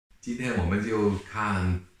今天我们就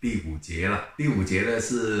看第五节了。第五节呢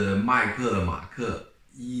是麦克马克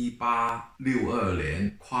1862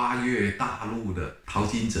年跨越大陆的淘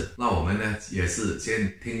金者。那我们呢也是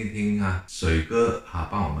先听一听水哥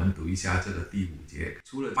帮我们读一下这个第五节。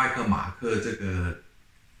除了麦克马克这个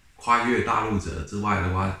跨越大陆者之外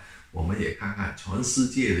的话，我们也看看全世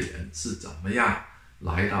界的人是怎么样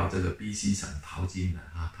来到这个 BC 省淘金的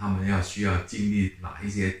他们需要经历哪一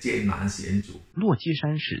些艰难险阻。落基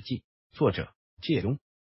山史记，作者介庸，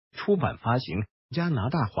出版发行加拿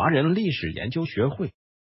大华人历史研究学会。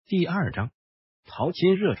第2章，淘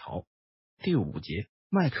金热潮。第5节，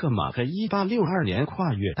麦克马克1862年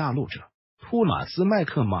跨越大陆者。托马斯·麦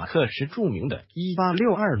克马克是著名的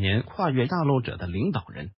1862年跨越大陆者的领导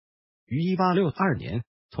人，于1862年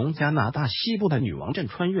从加拿大西部的女王镇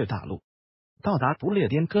穿越大陆，到达不列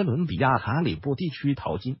颠哥伦比亚卡里布地区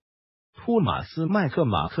淘金。托马斯·麦克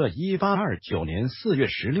马克1829年4月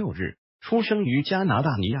16日出生于加拿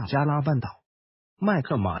大尼亚加拉半岛。麦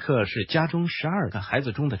克马克是家中12个孩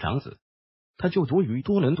子中的长子，他就读于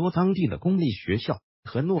多伦多当地的公立学校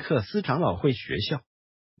和诺克斯长老会学校，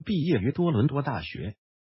毕业于多伦多大学。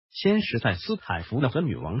先是在斯凯福的和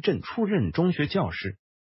女王镇出任中学教师，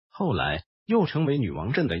后来又成为女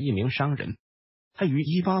王镇的一名商人。他于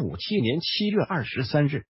1857年7月23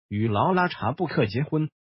日与劳拉·查布克结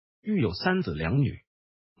婚，育有3子2女。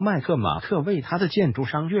麦克马克为他的建筑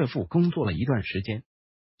商岳父工作了一段时间，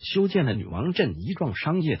修建了女王镇一幢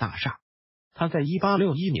商业大厦。他在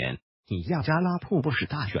1861年尼亚加拉瀑布市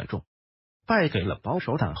大选中败给了保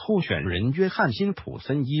守党候选人约翰辛普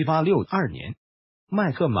森。1862年，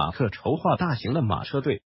麦克马克筹划大型的马车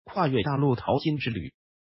队跨越大陆淘金之旅，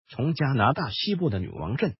从加拿大西部的女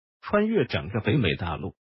王镇穿越整个北美大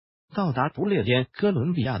陆，到达不列颠哥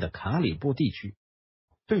伦比亚的卡里布地区。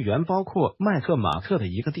队员包括麦克马克的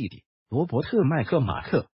一个弟弟罗伯特·麦克马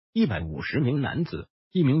克、150名男子、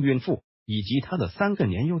1名孕妇以及他的3个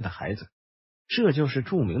年幼的孩子。这就是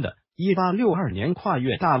著名的1862年跨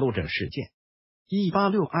越大陆者事件。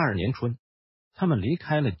1862年春，他们离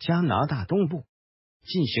开了加拿大东部，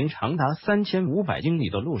进行长达3500英里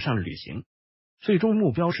的陆上旅行，最终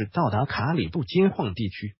目标是到达卡里布金矿地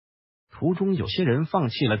区。途中有些人放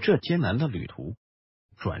弃了这艰难的旅途，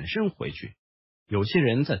转身回去，有些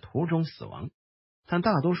人在途中死亡，但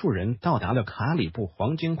大多数人到达了卡里布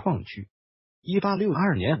黄金矿区。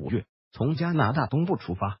1862年5月，从加拿大东部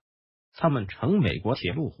出发，他们乘美国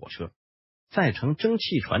铁路火车，再乘蒸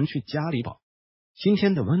汽船去加里堡，今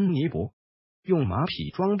天的温尼伯，用马匹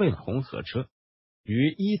装备了红河车，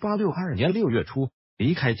于1862年6月初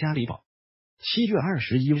离开加里堡，7月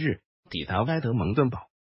21日抵达埃德蒙顿堡，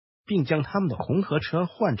并将他们的红河车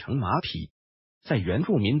换成马匹。在原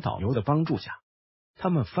住民导游的帮助下，他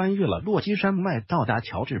们翻越了落基山脉到达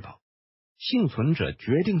乔治堡。幸存者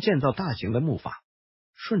决定建造大型的木筏，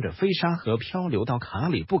顺着飞沙河漂流到卡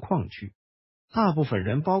里布矿区。大部分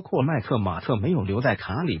人包括麦克马克没有留在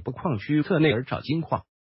卡里布矿区特内尔找金矿，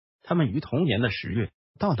他们于同年的10月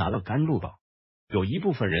到达了甘露堡。有一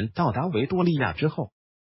部分人到达维多利亚之后，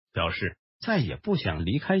表示再也不想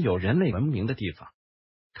离开有人类文明的地方。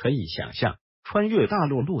可以想象穿越大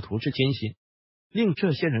陆路途之艰辛，令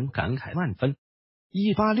这些人感慨万分。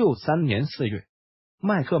1863年4月，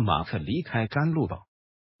麦克马克离开甘露堡，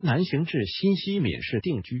南行至新西敏市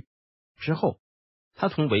定居。之后，他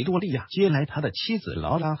从维多利亚接来他的妻子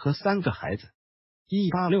劳拉和3个孩子。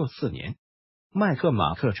1864年，麦克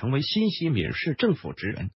马克成为新西敏市政府职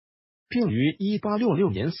员，并于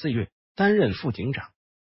1866年4月担任副警长。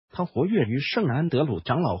他活跃于圣安德鲁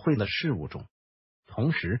长老会的事务中，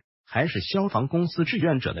同时还是消防公司志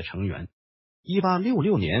愿者的成员。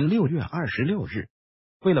1866年6月26日，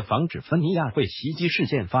为了防止芬尼亚会袭击事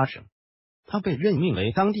件发生，他被任命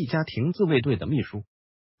为当地家庭自卫队的秘书，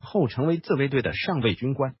后成为自卫队的上尉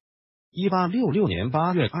军官。1866年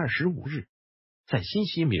8月25日，在新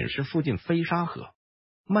西敏市附近飞沙河，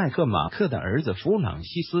麦克马克的儿子弗朗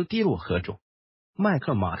西斯跌入河中。麦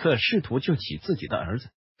克马克试图救起自己的儿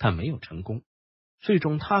子，但没有成功，最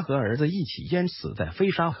终他和儿子一起淹死在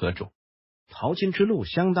飞沙河中。淘金之路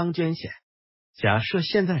相当艰险。假设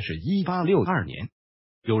现在是1862年，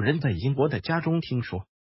有人在英国的家中听说，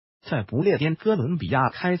在不列颠哥伦比亚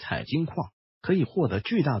开采金矿可以获得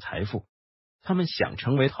巨大财富，他们想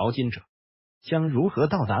成为淘金者，将如何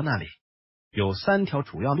到达那里？有3条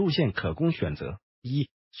主要路线可供选择。1.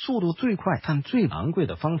 速度最快但最昂贵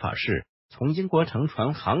的方法是从英国乘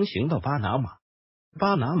船航行到巴拿马。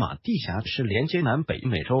巴拿马地峡是连接南北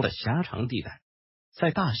美洲的狭长地带，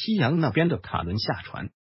在大西洋那边的卡伦下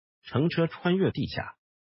船，乘车穿越地峡，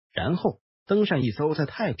然后登上一艘在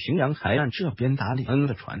太平洋海岸这边达里恩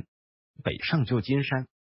的船，北上旧金山。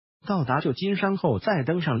到达旧金山后再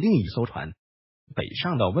登上另一艘船，北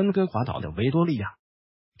上到温哥华岛的维多利亚。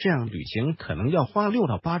这样旅行可能要花6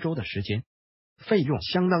到8周的时间，费用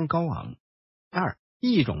相当高昂。二，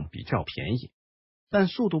一种比较便宜但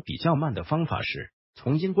速度比较慢的方法是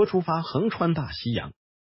从英国出发，横穿大西洋，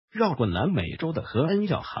绕过南美洲的荷恩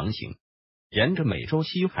角航行，沿着美洲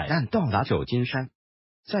西海岸到达旧金山，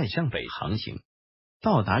再向北航行，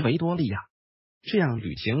到达维多利亚。这样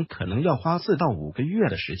旅行可能要花4到5个月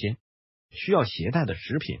的时间。需要携带的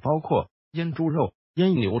食品包括腌猪肉、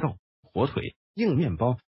腌牛肉、火腿、硬面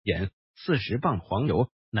包、盐、40磅黄油、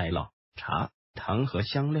奶酪、茶、糖和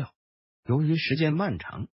香料。由于时间漫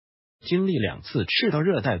长，经历2次赤道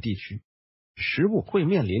热带地区，食物会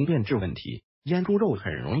面临变质问题。腌猪肉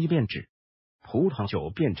很容易变质，葡萄酒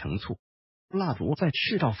变成醋，蜡烛在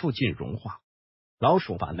赤道附近融化，老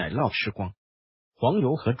鼠把奶酪吃光，黄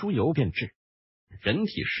油和猪油变质。人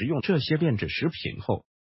体食用这些变质食品后，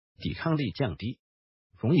抵抗力降低，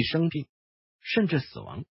容易生病，甚至死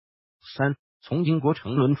亡。三，从英国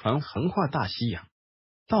乘轮船横跨大西洋，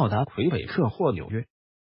到达魁北克或纽约，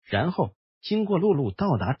然后经过陆路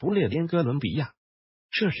到达不列颠哥伦比亚。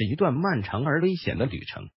这是一段漫长而危险的旅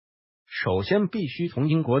程。首先必须从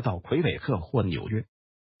英国到魁北克或纽约，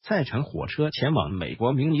再乘火车前往美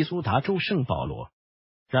国明尼苏达州圣保罗，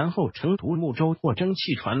然后乘独木舟或蒸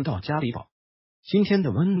汽船到加里堡，今天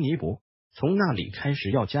的温尼伯。从那里开始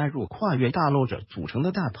要加入跨越大陆者组成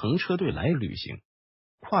的大篷车队来旅行。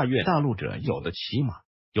跨越大陆者有的骑马，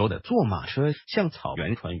有的坐马车向草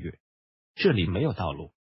原穿越，这里没有道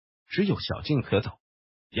路，只有小径可走，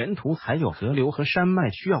沿途还有河流和山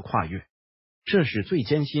脉需要跨越，这是最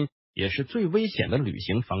艰辛也是最危险的旅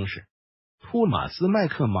行方式。托马斯·麦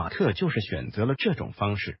克马克就是选择了这种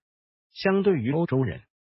方式。相对于欧洲人，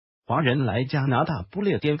华人来加拿大不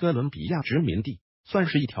列颠哥伦比亚殖民地算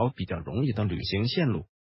是一条比较容易的旅行线路。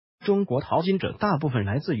中国淘金者大部分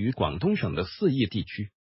来自于广东省的4邑地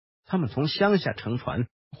区，他们从乡下乘船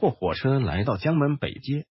或火车来到江门北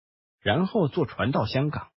街，然后坐船到香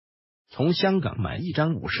港，从香港买一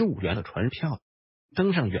张55元的船票，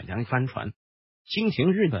登上远洋帆船，经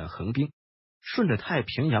停日本横滨，顺着太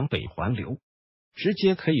平洋北环流，直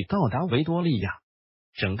接可以到达维多利亚。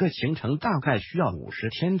整个行程大概需要50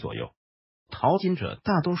天左右。淘金者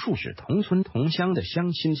大多数是同村同乡的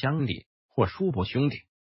乡亲乡里或叔伯兄弟，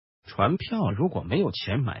船票如果没有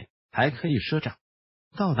钱买，还可以赊账。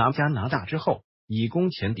到达加拿大之后，以工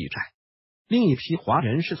钱抵债。另一批华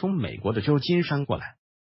人是从美国的旧金山过来，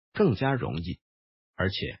更加容易，而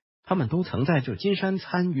且他们都曾在旧金山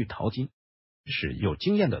参与淘金，是有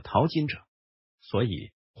经验的淘金者，所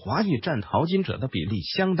以华裔占淘金者的比例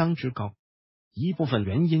相当之高。一部分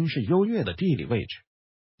原因是优越的地理位置。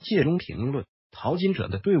介庸评论，淘金者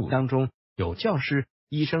的队伍当中有教师、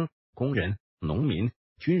医生、工人、农民、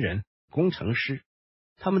军人、工程师，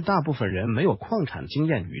他们大部分人没有矿产经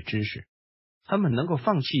验与知识，他们能够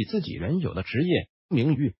放弃自己原有的职业、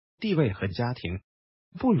名誉、地位和家庭，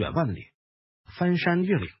不远万里，翻山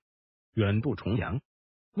越岭，远渡重洋，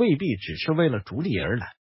未必只是为了逐利而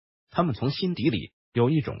来，他们从心底里有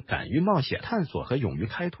一种敢于冒险探索和勇于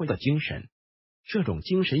开拓的精神。这种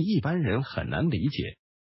精神一般人很难理解，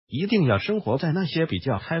一定要生活在那些比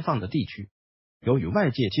较开放的地区，有与外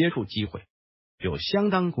界接触机会，有相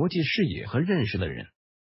当国际视野和认识的人，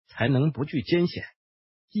才能不惧艰险，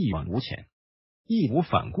一往无前，义无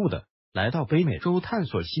反顾的来到北美洲探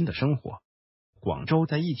索新的生活。广州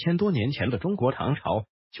在1000多年前的中国唐朝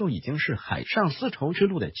就已经是海上丝绸之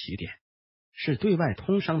路的起点，是对外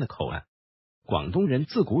通商的口岸。广东人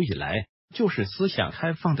自古以来就是思想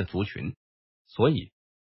开放的族群，所以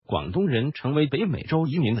广东人成为北美洲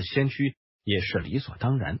移民的先驱也是理所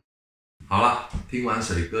当然。好了，听完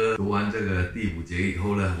水哥读完这个第5节以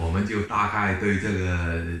后呢，我们就大概对这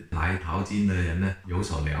个来淘金的人呢有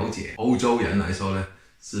所了解。欧洲人来说呢，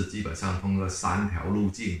是基本上通过3条路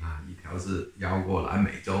径啊，一条是绕过南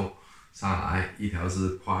美洲上来，一条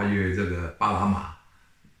是跨越这个巴拿马。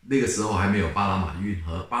那个时候还没有巴拿马运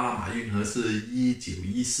河，巴拿马运河是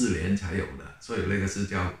1914年才有的，所以那个是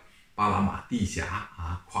叫巴拿马地峡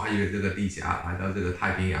啊，跨越这个地峡来到这个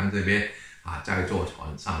太平洋这边啊，再坐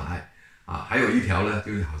船上来啊。还有一条呢，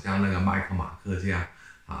就是好像那个麦克马克这样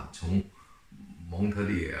啊，从蒙特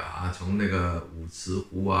利尔啊，从那个五池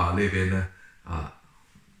湖啊那边呢啊，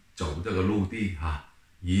走这个陆地啊，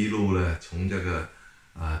一路呢从这个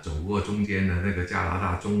走过中间的那个加拿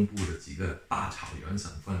大中部的几个大草原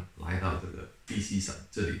省份，来到这个BC省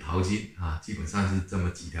这里淘金啊，基本上是这么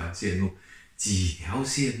几条线路。几条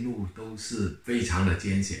线路都是非常的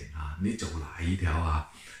艰险啊，你走哪一条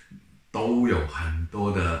啊，都有很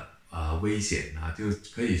多的危险啊，就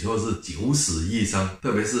可以说是九死一生。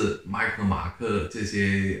特别是麦克马克这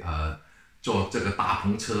些坐这个大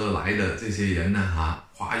篷车来的这些人呢，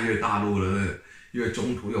跨越大陆的，因为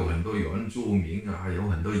中途有很多原住民啊，有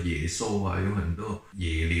很多野兽啊，有很多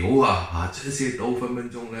野牛啊，这些都分分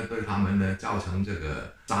钟呢对他们呢造成这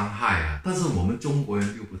个伤害啊。但是我们中国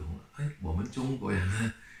人就不同了，我们中国人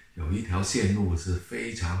呢有一条线路是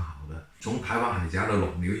非常好的，从台湾海峡的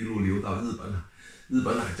垄流一路流到日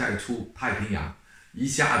本海再出太平洋，一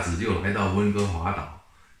下子就来到温哥华岛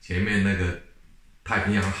前面那个太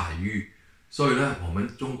平洋海域。所以呢，我们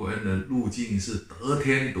中国人的路径是得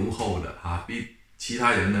天独厚的比其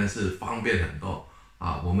他人呢是方便很多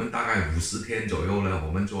我们大概50天左右呢，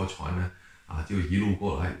我们坐船呢就一路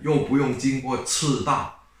过来，又不用经过赤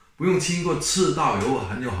道，有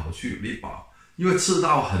很有好处，因为赤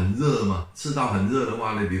道很热嘛，赤道很热的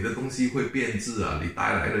话呢，你的东西会变质你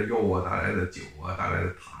带来的肉带来的酒带来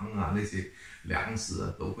的糖那些粮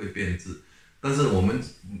食都会变质。但是我们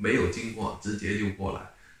没有经过，直接就过来，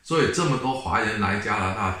所以这么多华人来加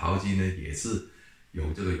拿大淘金呢，也是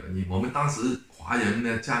有这个原因。我们当时华人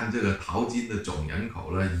呢占这个淘金的总人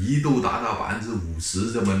口呢，一度达到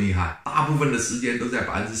50%这么厉害，大部分的时间都在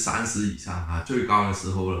30%以上最高的时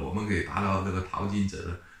候呢，我们可以达到这个淘金者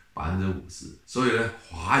的50%。所以呢，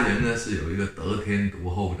华人呢是有一个得天独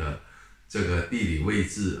厚的这个地理位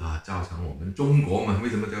置造成我们中国嘛，为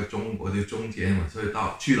什么叫中国？就中间嘛，所以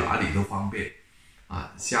到去哪里都方便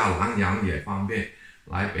下南洋也方便，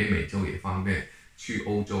来北美洲也方便，去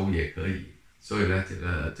欧洲也可以。所以呢，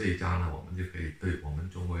这一章呢，我们就可以对我们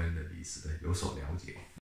中国人的历史呢有所了解。